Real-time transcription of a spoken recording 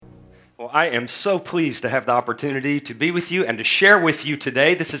Well, I am so pleased to have the opportunity to be with you and to share with you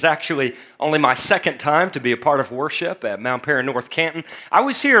today. This is actually only my second time to be a part of worship at Mount Perrin, North Canton. I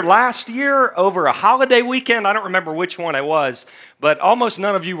was here last year over a holiday weekend. I don't remember which one it was, but almost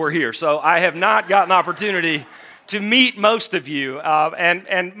none of you were here. So I have not gotten an opportunity to meet most of you.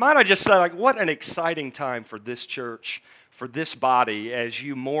 And might I just say, what an exciting time for this church, for this body, as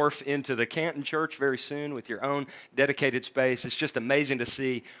you morph into the Canton Church very soon with your own dedicated space. It's just amazing to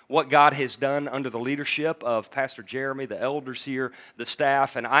see what God has done under the leadership of Pastor Jeremy, the elders here, the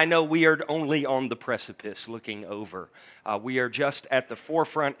staff, and I know we are only on the precipice looking over. We are just at the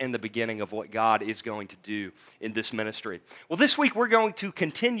forefront and the beginning of what God is going to do in this ministry. Well, this week we're going to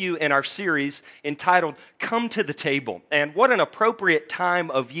continue in our series entitled Come to the Table. And what an appropriate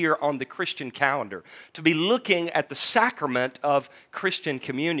time of year on the Christian calendar to be looking at the sacrament of Christian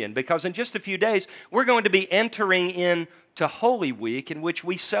communion, because in just a few days we're going to be entering into Holy Week, in which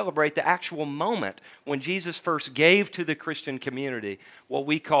we celebrate the actual moment when Jesus first gave to the Christian community what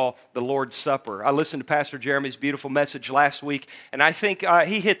we call the Lord's Supper. I listened to Pastor Jeremy's beautiful message last week, and I think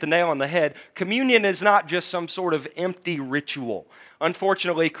he hit the nail on the head. Communion is not just some sort of empty ritual.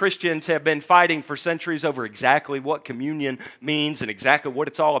 Unfortunately, Christians have been fighting for centuries over exactly what communion means and exactly what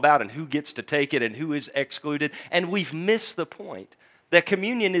it's all about and who gets to take it and who is excluded, and we've missed the point that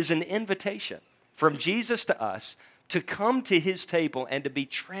communion is an invitation from Jesus to us to come to His table and to be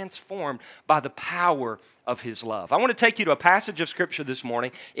transformed by the power of His love. I want to take you to a passage of Scripture this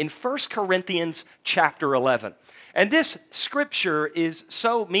morning in 1 Corinthians chapter 11. And this Scripture is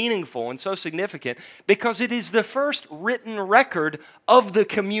so meaningful and so significant because it is the first written record of the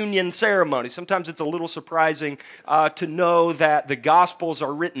communion ceremony. Sometimes it's a little surprising to know that the Gospels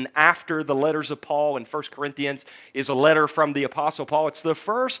are written after the letters of Paul, and 1 Corinthians is a letter from the Apostle Paul. It's the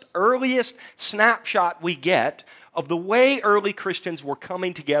first, earliest snapshot we get of the way early Christians were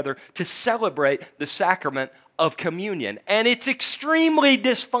coming together to celebrate the sacrament of communion. And it's extremely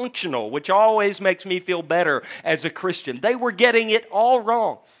dysfunctional, which always makes me feel better as a Christian. They were getting it all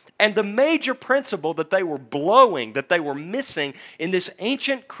wrong. And the major principle that they were blowing, that they were missing in this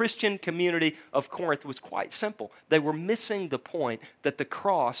ancient Christian community of Corinth was quite simple. They were missing the point that the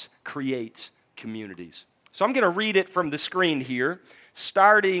cross creates communities. So I'm going to read it from the screen here,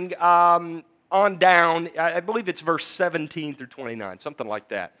 starting on down, I believe it's verse 17 through 29, something like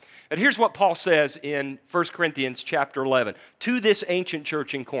that. And here's what Paul says in 1 Corinthians chapter 11 to this ancient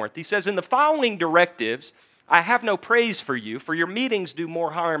church in Corinth. He says, "In the following directives, I have no praise for you, for your meetings do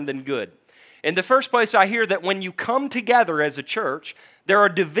more harm than good. In the first place, I hear that when you come together as a church, there are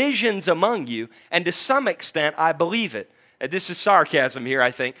divisions among you, and to some extent, I believe it." This is sarcasm here,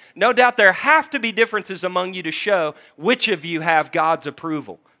 I think. "No doubt there have to be differences among you to show which of you have God's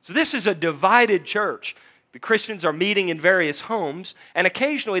approval." So this is a divided church. The Christians are meeting in various homes, and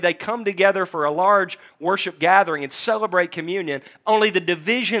occasionally they come together for a large worship gathering and celebrate communion, only the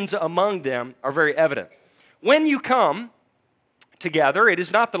divisions among them are very evident. "When you come together, it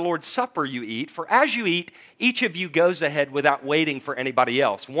is not the Lord's Supper you eat, for as you eat, each of you goes ahead without waiting for anybody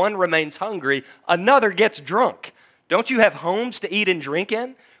else. One remains hungry, another gets drunk. Don't you have homes to eat and drink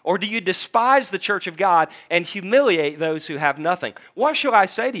in? Or do you despise the church of God and humiliate those who have nothing? What shall I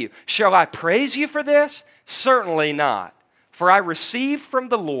say to you? Shall I praise you for this? Certainly not. For I received from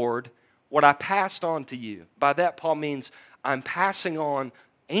the Lord what I passed on to you." By that, Paul means I'm passing on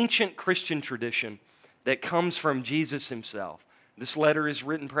ancient Christian tradition that comes from Jesus himself. This letter is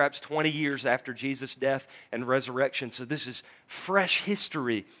written perhaps 20 years after Jesus' death and resurrection, so this is fresh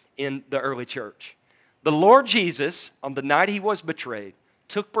history in the early church. "The Lord Jesus, on the night he was betrayed,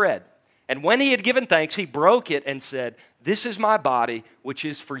 took bread, and when he had given thanks, he broke it and said, 'This is my body, which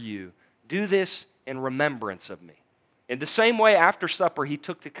is for you. Do this in remembrance of me.' In the same way, after supper, he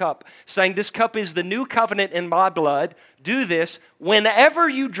took the cup, saying, 'This cup is the new covenant in my blood. Do this whenever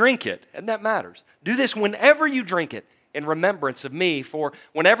you drink it.'" And that matters. "Do this whenever you drink it in remembrance of me. For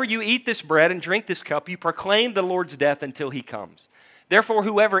whenever you eat this bread and drink this cup, you proclaim the Lord's death until he comes. Therefore,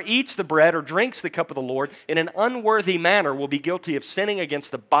 whoever eats the bread or drinks the cup of the Lord in an unworthy manner will be guilty of sinning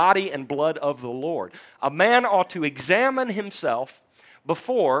against the body and blood of the Lord. A man ought to examine himself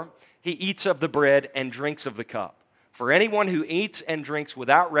before he eats of the bread and drinks of the cup. For anyone who eats and drinks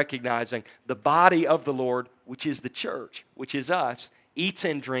without recognizing the body of the Lord, which is the church, which is us, eats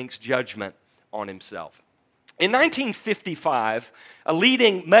and drinks judgment on himself." In 1955, a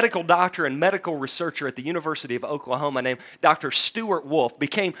leading medical doctor and medical researcher at the University of Oklahoma named Dr. Stuart Wolf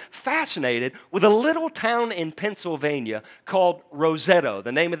became fascinated with a little town in Pennsylvania called Roseto.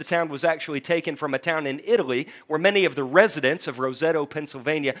 The name of the town was actually taken from a town in Italy where many of the residents of Roseto,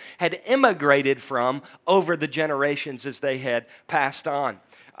 Pennsylvania, had immigrated from over the generations as they had passed on.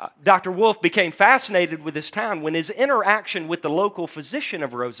 Dr. Wolf became fascinated with this town when his interaction with the local physician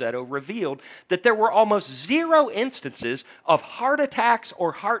of Roseto revealed that there were almost zero instances of heart attacks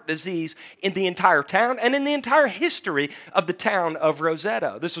or heart disease in the entire town and in the entire history of the town of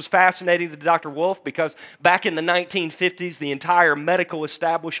Roseto. This was fascinating to Dr. Wolf because back in the 1950s, the entire medical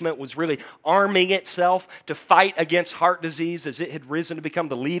establishment was really arming itself to fight against heart disease as it had risen to become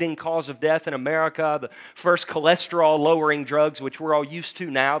the leading cause of death in America. The first cholesterol-lowering drugs, which we're all used to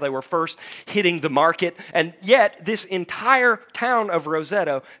now, they were first hitting the market. And yet, this entire town of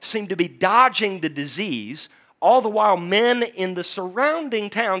Roseto seemed to be dodging the disease, all the while men in the surrounding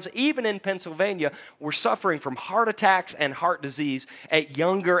towns, even in Pennsylvania, were suffering from heart attacks and heart disease at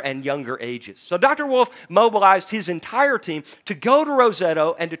younger and younger ages. So Dr. Wolf mobilized his entire team to go to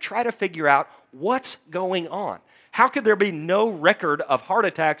Roseto and to try to figure out what's going on. How could there be no record of heart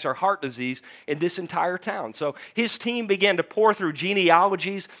attacks or heart disease in this entire town? So his team began to pour through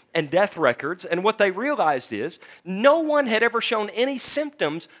genealogies and death records, and what they realized is no one had ever shown any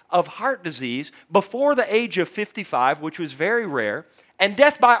symptoms of heart disease before the age of 55, which was very rare, and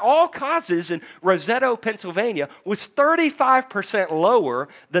death by all causes in Roseto, Pennsylvania, was 35% lower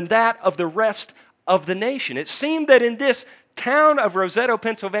than that of the rest of the nation. It seemed that in this town of Roseto,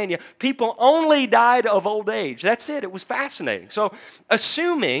 Pennsylvania, people only died of old age. That's it. It was fascinating. So,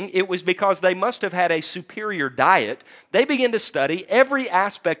 assuming it was because they must have had a superior diet, they began to study every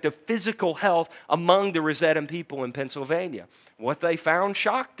aspect of physical health among the Rosetan people in Pennsylvania. What they found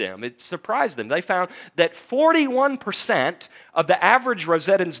shocked them. It surprised them. They found that 41% of the average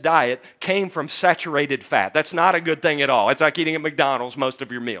Rosetan's diet came from saturated fat. That's not a good thing at all. It's like eating at McDonald's most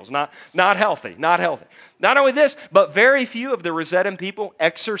of your meals. Not healthy, not healthy. Not only this, but very few of the Rosetan people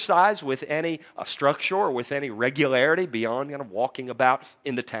exercise with any structure or with any regularity beyond kind of walking about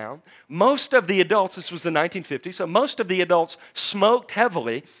in the town. Most of the adults, this was the 1950s, so most of the adults smoked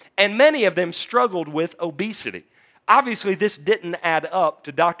heavily, and many of them struggled with obesity. Obviously, this didn't add up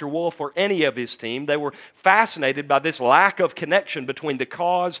to Dr. Wolf or any of his team. They were fascinated by this lack of connection between the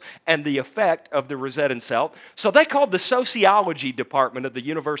cause and the effect of the Rosetan health. So they called the sociology department of the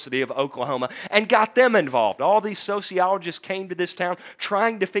University of Oklahoma and got them involved. All these sociologists came to this town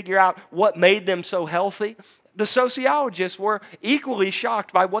trying to figure out what made them so healthy. The sociologists were equally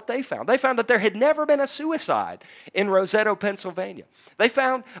shocked by what they found. They found that there had never been a suicide in Roseto, Pennsylvania. They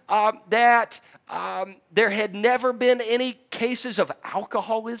found that there had never been any cases of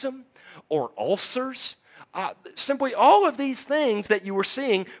alcoholism or ulcers. Simply all of these things that you were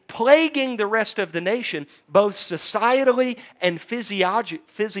seeing plaguing the rest of the nation, both societally and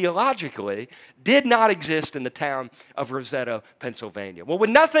physiologically, did not exist in the town of Roseto, Pennsylvania. Well, with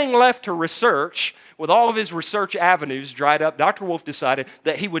nothing left to research, with all of his research avenues dried up, Dr. Wolf decided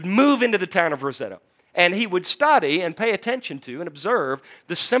that he would move into the town of Roseto. And he would study and pay attention to and observe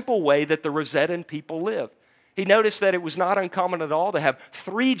the simple way that the Rosetan people lived. He noticed that it was not uncommon at all to have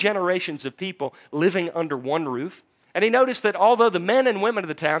 3 generations of people living under one roof. And he noticed that although the men and women of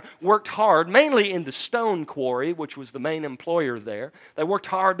the town worked hard, mainly in the stone quarry, which was the main employer there, they worked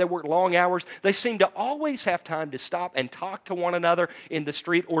hard, they worked long hours, they seemed to always have time to stop and talk to one another in the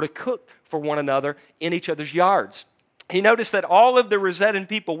street or to cook for one another in each other's yards. He noticed that all of the Rosetan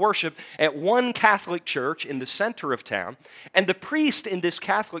people worshiped at one Catholic church in the center of town, and the priest in this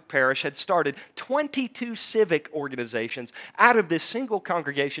Catholic parish had started 22 civic organizations out of this single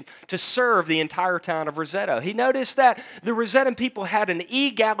congregation to serve the entire town of Roseto. He noticed that the Rosetan people had an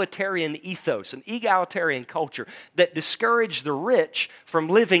egalitarian ethos, an egalitarian culture that discouraged the rich from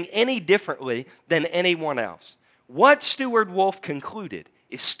living any differently than anyone else. What Stuart Wolf concluded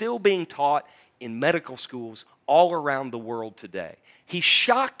is still being taught in medical schools all around the world today. He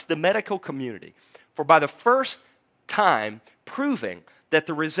shocked the medical community for by the first time proving that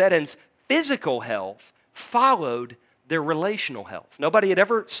the Rosetans' physical health followed their relational health. Nobody had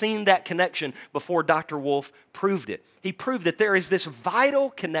ever seen that connection before Dr. Wolf proved it. He proved that there is this vital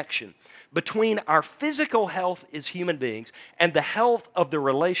connection between our physical health as human beings and the health of the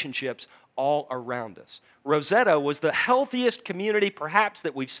relationships all around us. Roseto was the healthiest community perhaps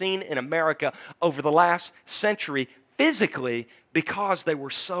that we've seen in America over the last century physically because they were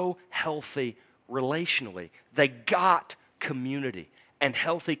so healthy relationally. They got community, and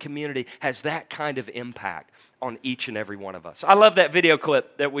healthy community has that kind of impact on each and every one of us. I love that video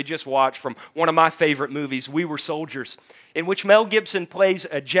clip that we just watched from one of my favorite movies, We Were Soldiers, in which Mel Gibson plays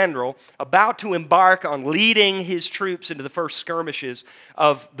a general about to embark on leading his troops into the first skirmishes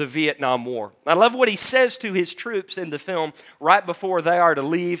of the Vietnam War. I love what he says to his troops in the film right before they are to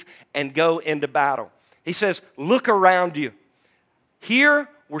leave and go into battle. He says, "Look around you. Here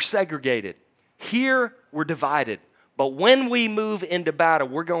we're segregated. Here we're divided. But when we move into battle,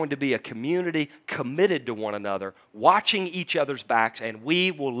 we're going to be a community committed to one another, watching each other's backs, and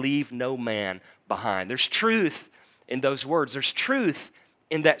we will leave no man behind. There's truth in those words. There's truth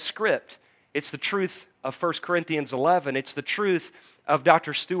in that script. It's the truth of 1 Corinthians 11. It's the truth of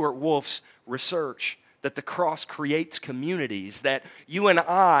Dr. Stuart Wolf's research that the cross creates communities, that you and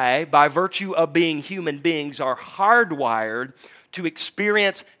I, by virtue of being human beings, are hardwired to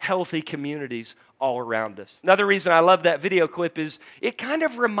experience healthy communities all around us. Another reason I love that video clip is it kind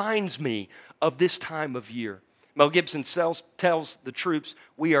of reminds me of this time of year. Mel Gibson tells the troops,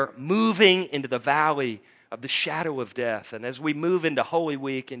 we are moving into the valley of the shadow of death. And as we move into Holy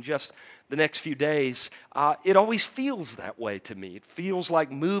Week in just the next few days, it always feels that way to me. It feels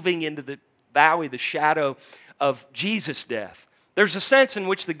like moving into the valley, the shadow of Jesus' death. There's a sense in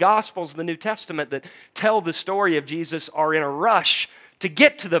which the Gospels, the New Testament that tell the story of Jesus are in a rush to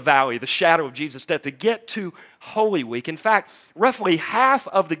get to the valley, the shadow of Jesus' death, to get to Holy Week. In fact, roughly half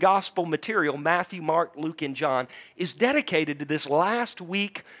of the gospel material, Matthew, Mark, Luke, and John, is dedicated to this last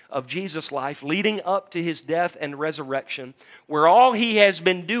week of Jesus' life leading up to his death and resurrection, where all he has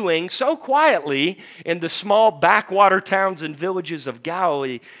been doing so quietly in the small backwater towns and villages of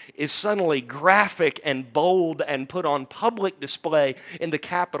Galilee is suddenly graphic and bold and put on public display in the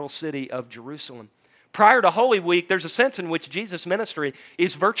capital city of Jerusalem. Prior to Holy Week, there's a sense in which Jesus' ministry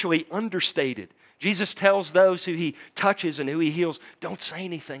is virtually understated. Jesus tells those who he touches and who he heals, don't say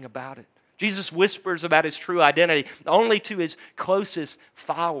anything about it. Jesus whispers about his true identity only to his closest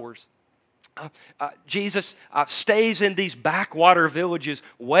followers. Jesus stays in these backwater villages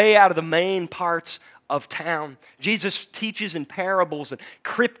way out of the main parts of town. Jesus teaches in parables and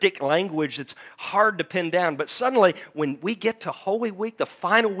cryptic language that's hard to pin down. But suddenly, when we get to Holy Week, the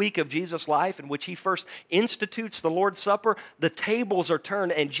final week of Jesus' life in which he first institutes the Lord's Supper, the tables are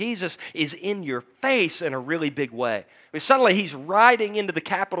turned and Jesus is in your face in a really big way. I mean, suddenly he's riding into the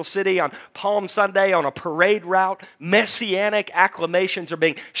capital city on Palm Sunday on a parade route. Messianic acclamations are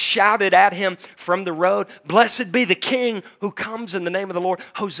being shouted at him from the road. Blessed be the King who comes in the name of the Lord.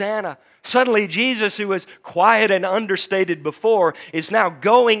 Hosanna. Suddenly, Jesus, who was quiet and understated before, is now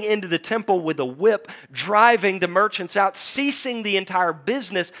going into the temple with a whip, driving the merchants out, ceasing the entire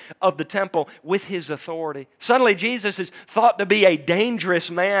business of the temple with his authority. Suddenly, Jesus is thought to be a dangerous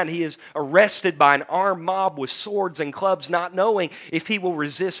man. He is arrested by an armed mob with swords and clubs, not knowing if he will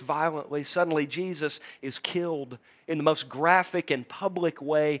resist violently. Suddenly, Jesus is killed in the most graphic and public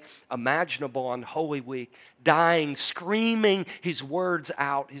way imaginable on Holy Week, dying, screaming his words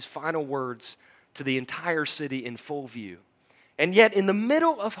out, his final words to the entire city in full view. And yet, in the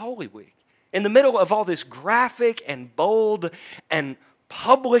middle of Holy Week, in the middle of all this graphic and bold and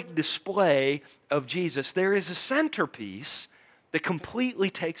public display of Jesus, there is a centerpiece that completely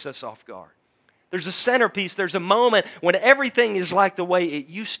takes us off guard. There's a centerpiece, there's a moment when everything is like the way it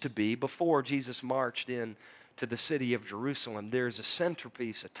used to be before Jesus marched in to the city of Jerusalem. There's a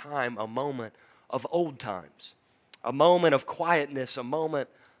centerpiece, a time, a moment of old times, a moment of quietness, a moment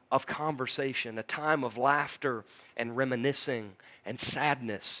of conversation, a time of laughter and reminiscing and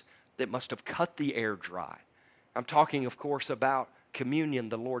sadness that must have cut the air dry. I'm talking, of course, about communion,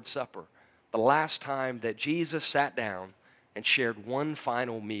 the Lord's Supper, the last time that Jesus sat down and shared one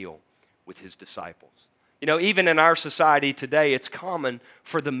final meal with his disciples. You know, even in our society today, it's common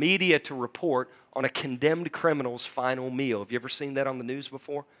for the media to report on a condemned criminal's final meal. Have you ever seen that on the news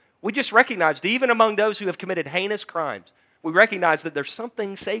before? We just recognized, even among those who have committed heinous crimes, we recognize that there's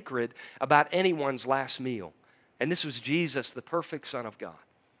something sacred about anyone's last meal. And this was Jesus, the perfect Son of God.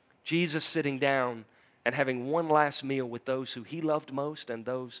 Jesus sitting down and having one last meal with those who he loved most and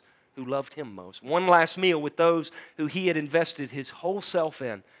those who loved him most. One last meal with those who he had invested his whole self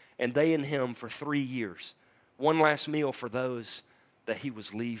in, and they in him for 3 years. One last meal for those that he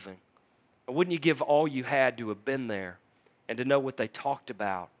was leaving. Wouldn't you give all you had to have been there and to know what they talked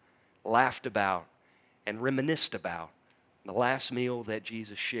about, laughed about, and reminisced about the last meal that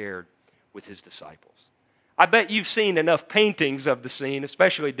Jesus shared with his disciples? I bet you've seen enough paintings of the scene,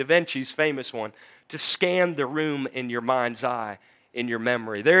 especially Da Vinci's famous one, to scan the room in your mind's eye, in your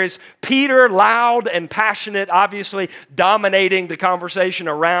memory. There is Peter, loud and passionate, obviously dominating the conversation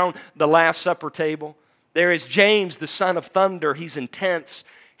around the Last Supper table. There is James, the son of thunder. He's intense.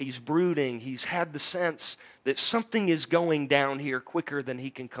 He's brooding. He's had the sense that something is going down here quicker than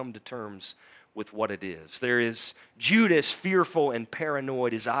he can come to terms with what it is. There is Judas, fearful and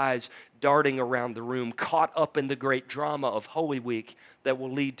paranoid, his eyes darting around the room, caught up in the great drama of Holy Week that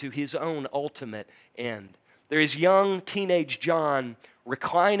will lead to his own ultimate end. There is young teenage John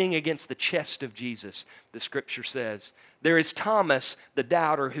reclining against the chest of Jesus, the scripture says. There is Thomas, the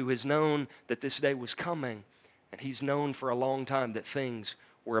doubter, who has known that this day was coming. And he's known for a long time that things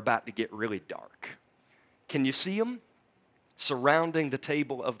were about to get really dark. Can you see them surrounding the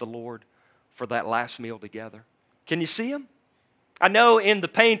table of the Lord for that last meal together? Can you see them? I know in the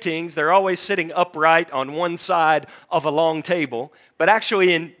paintings, they're always sitting upright on one side of a long table, but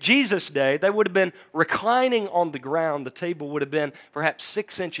actually in Jesus' day, they would have been reclining on the ground. The table would have been perhaps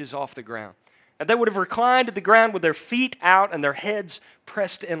 6 inches off the ground. And they would have reclined at the ground with their feet out and their heads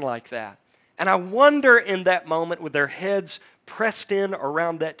pressed in like that. And I wonder in that moment, with their heads pressed in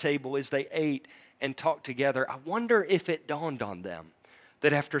around that table as they ate and talked together, I wonder if it dawned on them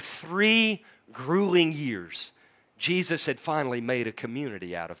that after 3 grueling years, Jesus had finally made a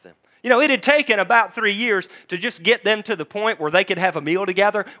community out of them. You know, it had taken about 3 years to just get them to the point where they could have a meal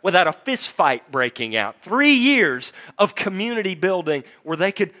together without a fist fight breaking out. 3 years of community building where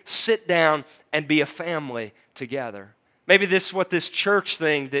they could sit down and be a family together. Maybe this is what this church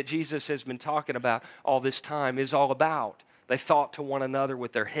thing that Jesus has been talking about all this time is all about. They thought to one another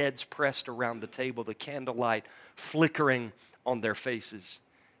with their heads pressed around the table, the candlelight flickering on their faces.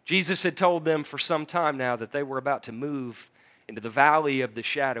 Jesus had told them for some time now that they were about to move into the valley of the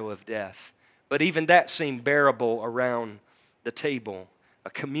shadow of death. But even that seemed bearable around the table, a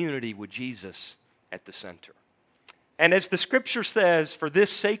community with Jesus at the center. And as the scripture says, for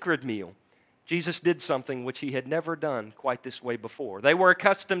this sacred meal, Jesus did something which he had never done quite this way before. They were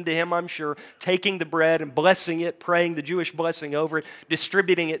accustomed to him, I'm sure, taking the bread and blessing it, praying the Jewish blessing over it,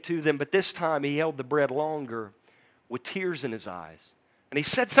 distributing it to them. But this time he held the bread longer with tears in his eyes. And he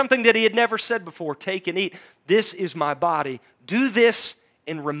said something that he had never said before. Take and eat. This is my body. Do this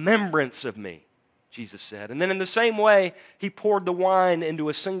in remembrance of me, Jesus said. And then in the same way, he poured the wine into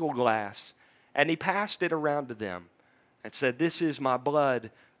a single glass, and he passed it around to them and said, this is my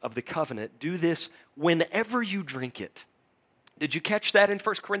blood of the covenant. Do this whenever you drink it. Did you catch that in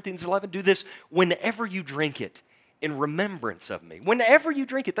 1 Corinthians 11? Do this whenever you drink it in remembrance of me. Whenever you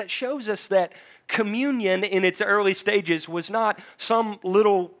drink it, that shows us that communion in its early stages was not some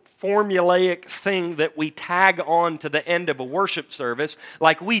little formulaic thing that we tag on to the end of a worship service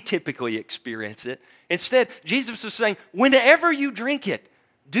like we typically experience it. Instead, Jesus is saying, whenever you drink it,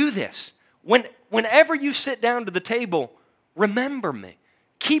 do this. Whenever you sit down to the table, remember me.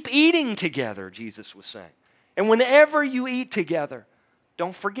 Keep eating together, Jesus was saying. And whenever you eat together,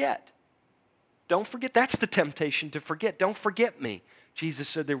 don't forget. Don't forget. That's the temptation, to forget. Don't forget me. Jesus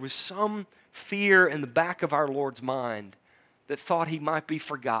said there was some fear in the back of our Lord's mind that thought he might be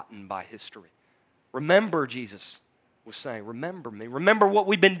forgotten by history. Remember, Jesus was saying, remember me. Remember what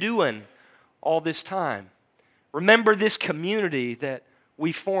we've been doing all this time. Remember this community that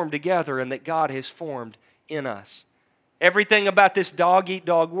we formed together and that God has formed in us. Everything about this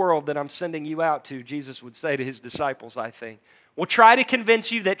dog-eat-dog world that I'm sending you out to, Jesus would say to his disciples, I think, will try to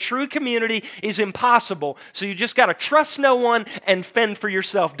convince you that true community is impossible, so you just got to trust no one and fend for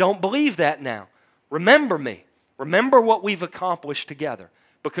yourself. Don't believe that now. Remember me. Remember what we've accomplished together,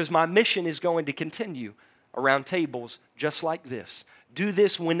 because my mission is going to continue around tables just like this. Do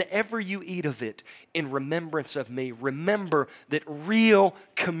this whenever you eat of it in remembrance of me. Remember that real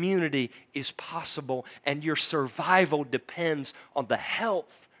community is possible and your survival depends on the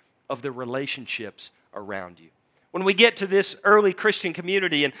health of the relationships around you. When we get to this early Christian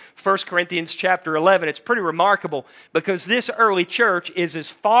community in 1 Corinthians chapter 11, it's pretty remarkable because this early church is as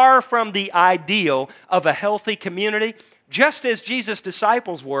far from the ideal of a healthy community just as Jesus'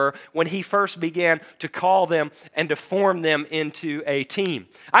 disciples were when he first began to call them and to form them into a team.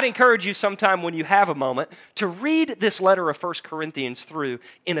 I'd encourage you sometime when you have a moment to read this letter of 1 Corinthians through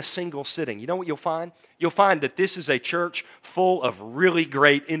in a single sitting. You know what you'll find? You'll find that this is a church full of really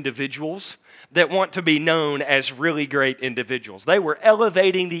great individuals that want to be known as really great individuals. They were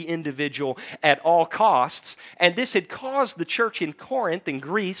elevating the individual at all costs, and this had caused the church in Corinth in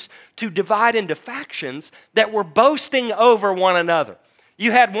Greece to divide into factions that were boasting over one another.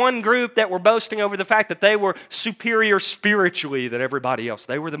 You had one group that were boasting over the fact that they were superior spiritually than everybody else.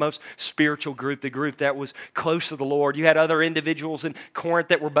 They were the most spiritual group, the group that was close to the Lord. You had other individuals in Corinth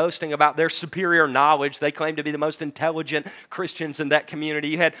that were boasting about their superior knowledge. They claimed to be the most intelligent Christians in that community.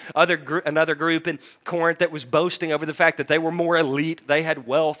 You had another group in Corinth that was boasting over the fact that they were more elite. They had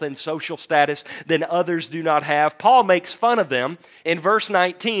wealth and social status than others do not have. Paul makes fun of them in verse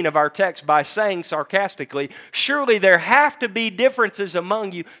 19 of our text by saying sarcastically, "Surely there have to be differences among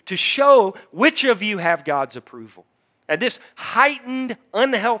you to show which of you have God's approval." And this heightened,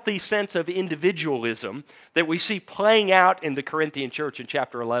 unhealthy sense of individualism that we see playing out in the Corinthian church in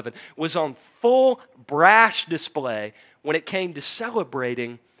chapter 11 was on full brash display when it came to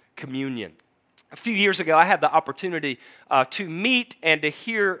celebrating communion. A few years ago, I had the opportunity to meet and to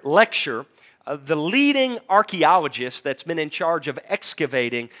hear lecture the leading archaeologist that's been in charge of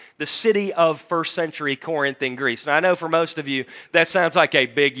excavating the city of first century Corinth in Greece. And I know for most of you, that sounds like a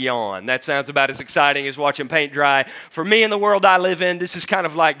big yawn. That sounds about as exciting as watching paint dry. For me in the world I live in, this is kind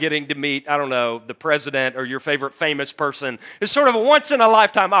of like getting to meet, I don't know, the president or your favorite famous person. It's sort of a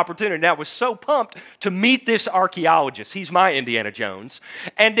once-in-a-lifetime opportunity. And I was so pumped to meet this archaeologist. He's my Indiana Jones.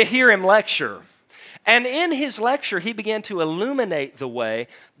 And to hear him lecture. And in his lecture, he began to illuminate the way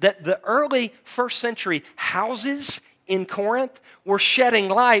that the early first century houses in Corinth were shedding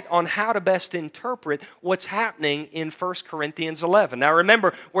light on how to best interpret what's happening in 1 Corinthians 11. Now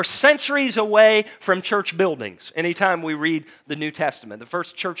remember, we're centuries away from church buildings anytime we read the New Testament. The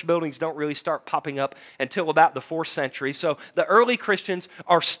first church buildings don't really start popping up until about the 4th century. So the early Christians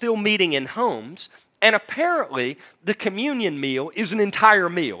are still meeting in homes. And apparently, the communion meal is an entire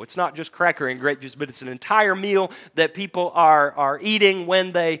meal. It's not just cracker and grape juice, but it's an entire meal that people are eating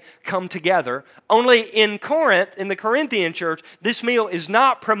when they come together. Only in Corinth, in the Corinthian church, this meal is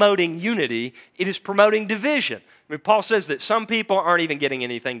not promoting unity, it is promoting division. I mean, Paul says that some people aren't even getting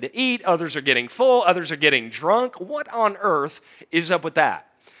anything to eat, others are getting full, others are getting drunk. What on earth is up with that?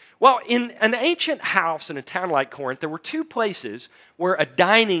 Well, in an ancient house in a town like Corinth, there were 2 places where a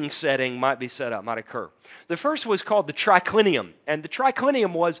dining setting might be set up, might occur. The first was called the triclinium, and the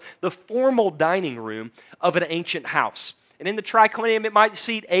triclinium was the formal dining room of an ancient house. And in the triclinium, it might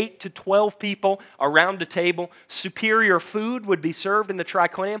seat 8 to 12 people around a table. Superior food would be served in the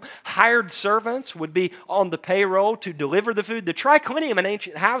triclinium. Hired servants would be on the payroll to deliver the food. The triclinium in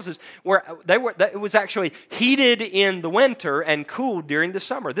ancient houses, it was actually heated in the winter and cooled during the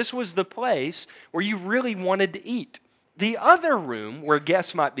summer. This was the place where you really wanted to eat. The other room where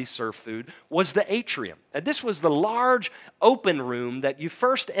guests might be served food was the atrium. And this was the large open room that you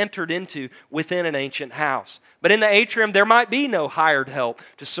first entered into within an ancient house. But in the atrium, there might be no hired help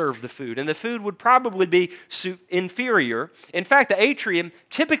to serve the food, and the food would probably be inferior. In fact, the atrium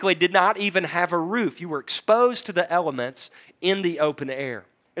typically did not even have a roof. You were exposed to the elements in the open air.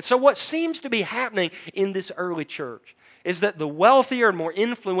 And so what seems to be happening in this early church is that the wealthier and more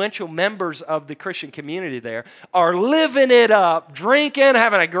influential members of the Christian community there are living it up, drinking,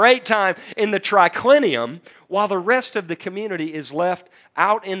 having a great time in the triclinium, while the rest of the community is left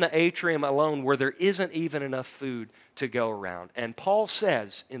out in the atrium alone where there isn't even enough food to go around. And Paul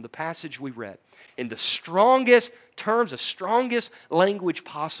says in the passage we read, in the strongest terms, the strongest language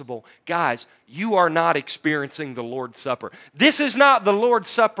possible, guys, you are not experiencing the Lord's Supper. This is not the Lord's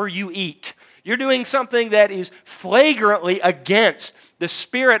Supper you eat. You're doing something that is flagrantly against the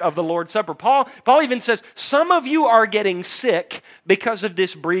spirit of the Lord's Supper. Paul even says, some of you are getting sick because of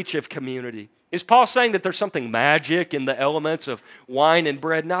this breach of community. Is Paul saying that there's something magic in the elements of wine and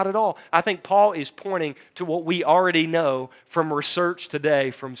bread? Not at all. I think Paul is pointing to what we already know from research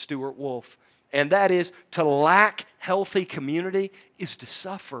today from Stuart Wolf. And that is, to lack healthy community is to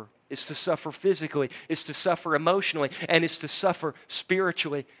suffer. It's to suffer physically, it's to suffer emotionally, and it's to suffer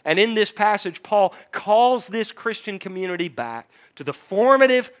spiritually. And in this passage, Paul calls this Christian community back to the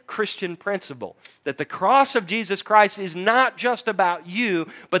formative Christian principle that the cross of Jesus Christ is not just about you,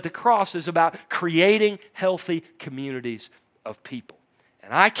 but the cross is about creating healthy communities of people.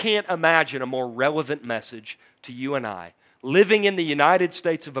 And I can't imagine a more relevant message to you and I living in the United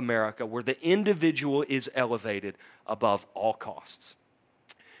States of America where the individual is elevated above all costs.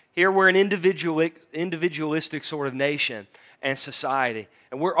 Here we're an individualistic sort of nation and society,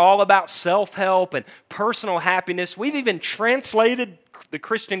 and we're all about self-help and personal happiness. We've even translated the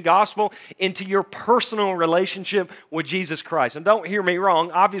Christian gospel into your personal relationship with Jesus Christ. And don't hear me wrong,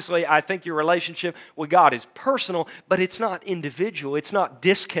 obviously I think your relationship with God is personal, but it's not individual. It's not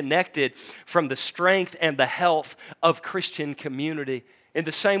disconnected from the strength and the health of Christian community. In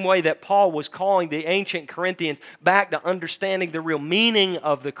the same way that Paul was calling the ancient Corinthians back to understanding the real meaning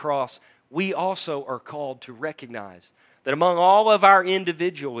of the cross, we also are called to recognize that among all of our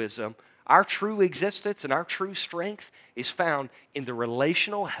individualism, our true existence and our true strength is found in the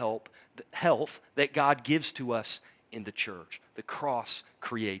relational health that God gives to us in the church. The cross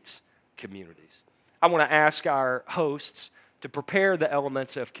creates communities. I want to ask our hosts to prepare the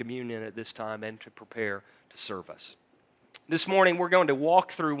elements of communion at this time and to prepare to serve us. This morning, we're going to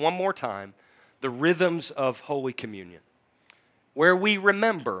walk through one more time the rhythms of Holy Communion, where we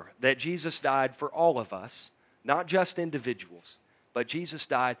remember that Jesus died for all of us, not just individuals, but Jesus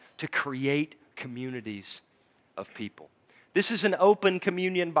died to create communities of people. This is an open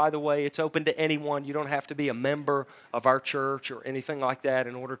communion, by the way. It's open to anyone. You don't have to be a member of our church or anything like that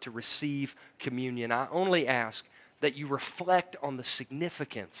in order to receive communion. I only ask that you reflect on the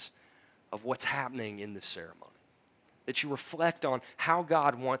significance of what's happening in this ceremony. that you reflect on how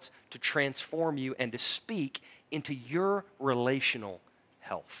God wants to transform you and to speak into your relational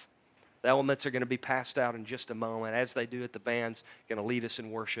health. The elements are going to be passed out in just a moment. As they do it, the band's going to lead us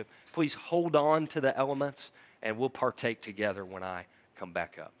in worship. Please hold on to the elements, and we'll partake together when I come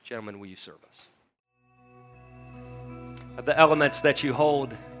back up. Gentlemen, will you serve us? The elements that you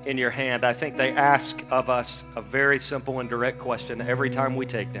hold in your hand, I think they ask of us a very simple and direct question every time we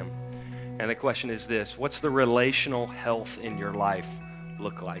take them. And the question is this: what's the relational health in your life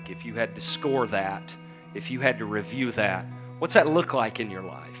look like? If you had to score that, if you had to review that, what's that look like in your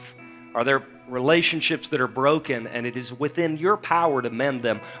life? Are there relationships that are broken and it is within your power to mend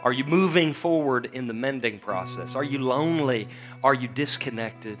them? Are you moving forward in the mending process? Are you lonely? Are you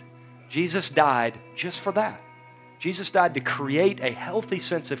disconnected? Jesus died just for that. Jesus died to create a healthy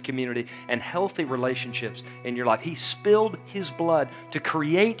sense of community and healthy relationships in your life. He spilled his blood to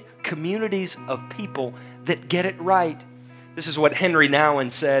create communities of people that get it right. This is what Henry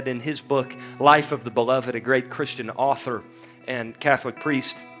Nouwen said in his book, Life of the Beloved, a great Christian author and Catholic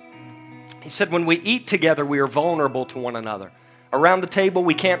priest. He said, when we eat together, we are vulnerable to one another. Around the table,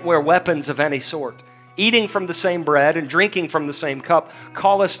 we can't wear weapons of any sort. Eating from the same bread and drinking from the same cup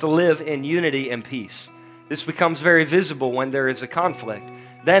call us to live in unity and peace. This becomes very visible when there is a conflict.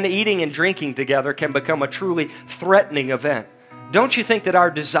 Then eating and drinking together can become a truly threatening event. Don't you think that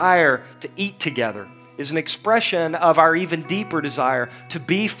our desire to eat together is an expression of our even deeper desire to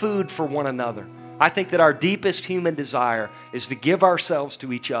be food for one another? I think that our deepest human desire is to give ourselves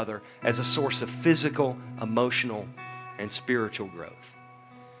to each other as a source of physical, emotional, and spiritual growth.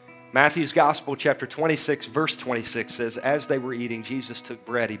 Matthew's Gospel, chapter 26, verse 26 says, as they were eating, Jesus took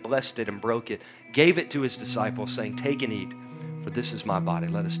bread, he blessed it and broke it, gave it to his disciples, saying, take and eat, for this is my body.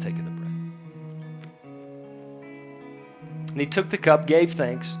 Let us take of the bread. And he took the cup, gave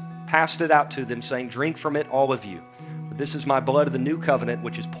thanks, passed it out to them, saying, drink from it, all of you. For this is my blood of the new covenant,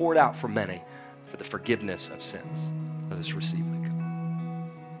 which is poured out for many for the forgiveness of sins. Let us receive the cup.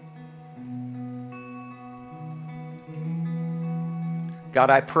 God,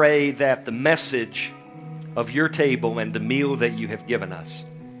 I pray that the message of your table and the meal that you have given us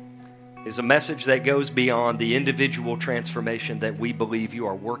is a message that goes beyond the individual transformation that we believe you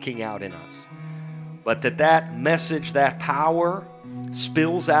are working out in us, but that message, that power,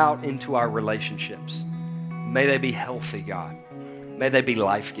 spills out into our relationships. May they be healthy, God. May they be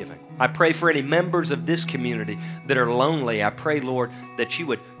life-giving. I pray for any members of this community that are lonely. I pray, Lord, that you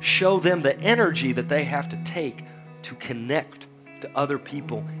would show them the energy that they have to take to connect to other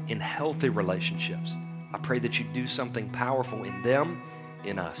people in healthy relationships. I pray that you do something powerful in them,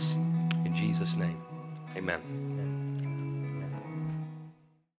 in us. In Jesus' name, amen.